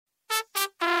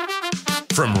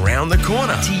from round the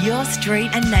corner to your street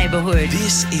and neighbourhood.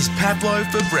 This is Pablo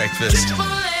for breakfast.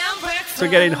 So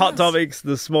we're getting hot topics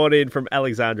this morning from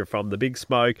Alexandra from The Big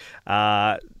Smoke,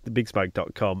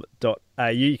 thebigsmoke.com.au.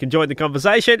 You can join the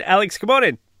conversation. Alex, good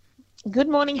morning. Good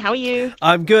morning. How are you?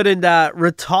 I'm good. And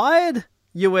retired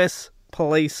US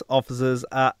police officers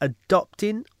are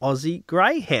adopting Aussie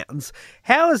greyhounds.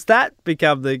 How has that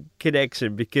become the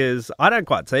connection? Because I don't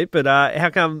quite see it, but how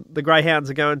come the greyhounds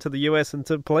are going to the US and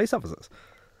to police officers?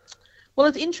 Well,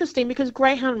 it's interesting because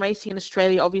greyhound racing in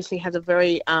Australia obviously has a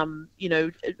very,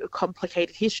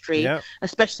 complicated history,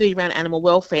 especially around animal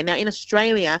welfare. Now, in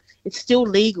Australia, it's still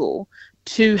legal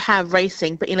to have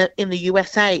racing, but in the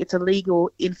USA, it's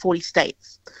illegal in 40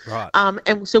 states. Right.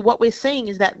 And so what we're seeing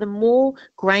is that the more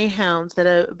greyhounds that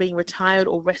are being retired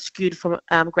or rescued from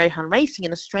greyhound racing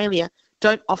in Australia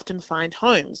don't often find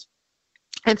homes.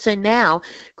 And so now,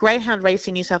 Greyhound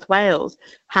Racing New South Wales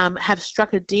have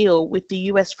struck a deal with the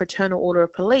US Fraternal Order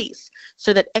of Police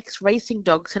so that ex-racing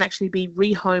dogs can actually be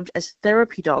rehomed as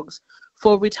therapy dogs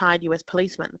for retired US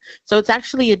policemen. So it's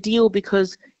actually a deal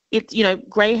because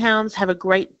greyhounds have a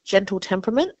great gentle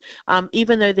temperament.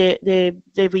 Even though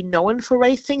they've been known for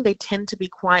racing, they tend to be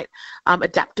quite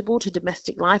adaptable to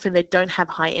domestic life, and they don't have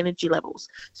high energy levels.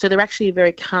 So they're actually a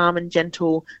very calm and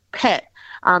gentle pet,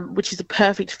 which is a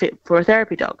perfect fit for a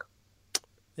therapy dog.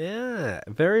 Yeah,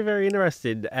 very, very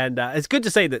interesting. And it's good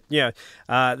to see that,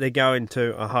 they're going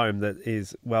to a home that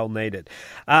is well needed.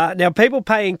 Now, people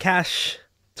paying cash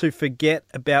to forget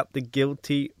about the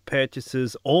guilty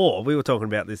purchases, or we were talking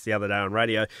about this the other day on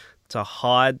radio, to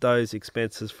hide those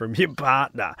expenses from your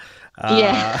partner.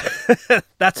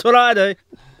 That's what I do.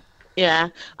 Yeah.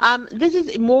 This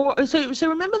is more, so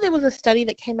remember there was a study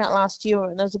that came out last year,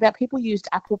 and it was about people used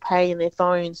Apple Pay in their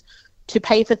phones to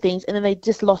pay for things, and then they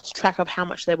just lost track of how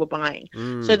much they were buying.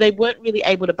 So they weren't really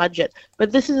able to budget.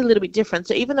 But this is a little bit different.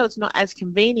 So even though it's not as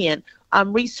convenient,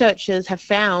 researchers have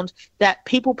found that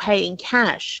people pay in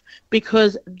cash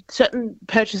because certain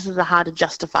purchases are hard to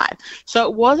justify. So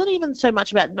it wasn't even so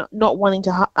much about not wanting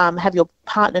to have your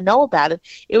partner know about it.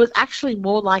 It was actually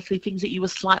more likely things that you were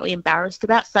slightly embarrassed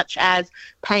about, such as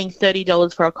paying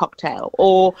 $30 for a cocktail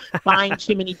or buying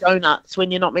too many donuts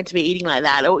when you're not meant to be eating like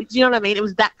that. Or, do you know what I mean? It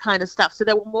was that kind of stuff. So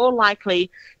they were more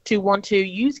likely to want to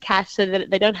use cash so that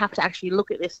they don't have to actually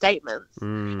look at their statements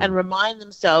and remind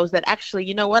themselves that actually,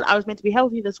 you know what, I was meant to be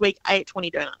healthy this week, I ate 20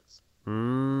 donuts.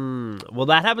 Well,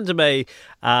 that happened to me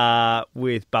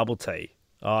with bubble tea.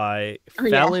 I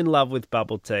fell in love with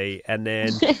bubble tea, and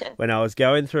then when I was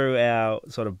going through our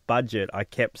sort of budget, I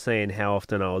kept seeing how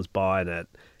often I was buying it,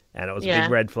 and it was a big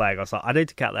red flag. I was like, I need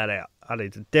to cut that out. I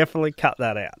need to definitely cut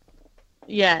that out.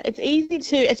 Yeah, it's easy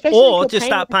to, especially or if you're just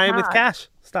start paying with cash.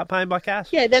 Start paying by cash.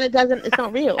 Yeah, then it's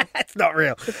not real. It's not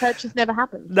real. The purchase never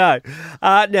happens. No.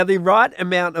 Now, the right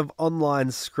amount of online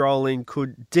scrolling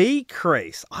could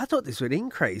decrease. I thought this would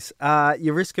increase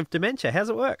your risk of dementia. How's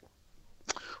it work?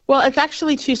 Well, it's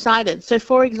actually two-sided. So,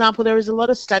 for example, there is a lot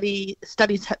of studies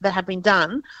that have been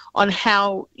done on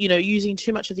how, using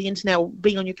too much of the internet or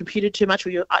being on your computer too much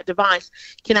or your device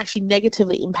can actually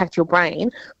negatively impact your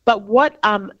brain. But what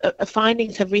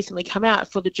findings have recently come out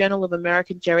for the Journal of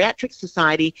American Geriatric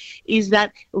Society is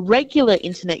that regular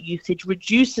internet usage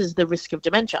reduces the risk of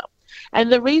dementia.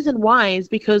 And the reason why is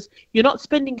because you're not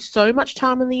spending so much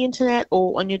time on the internet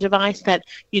or on your device that,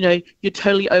 you're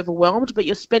totally overwhelmed, but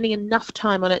you're spending enough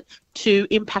time on it to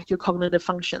impact your cognitive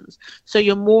functions. So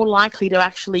you're more likely to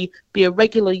actually be a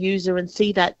regular user and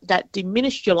see that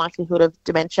diminished your likelihood of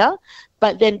dementia,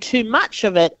 but then too much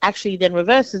of it actually then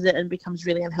reverses it and becomes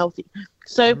really unhealthy.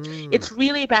 So it's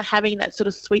really about having that sort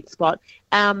of sweet spot.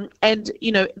 And,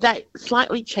 that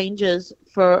slightly changes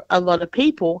for a lot of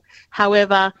people.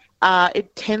 However,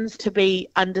 it tends to be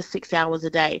under 6 hours a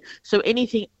day. So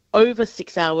anything over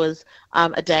 6 hours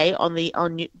a day on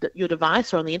your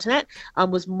device or on the internet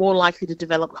was more likely to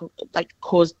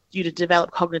cause you to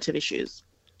develop cognitive issues.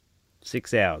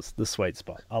 6 hours, the sweet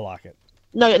spot. I like it.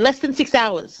 No, less than 6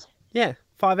 hours. Yeah,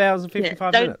 5 hours and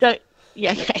 55 minutes.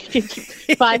 Yeah,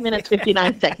 okay. 5 minutes,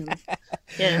 59 seconds.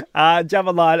 Yeah. Jump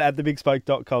online at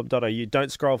thebigspoke.com.au.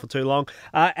 Don't scroll for too long.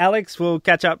 Alex, we'll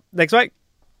catch up next week.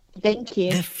 Thank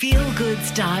you. The feel-good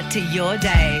start to your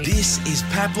day. This is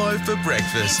Pablo for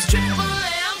breakfast. It's Triple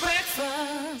M.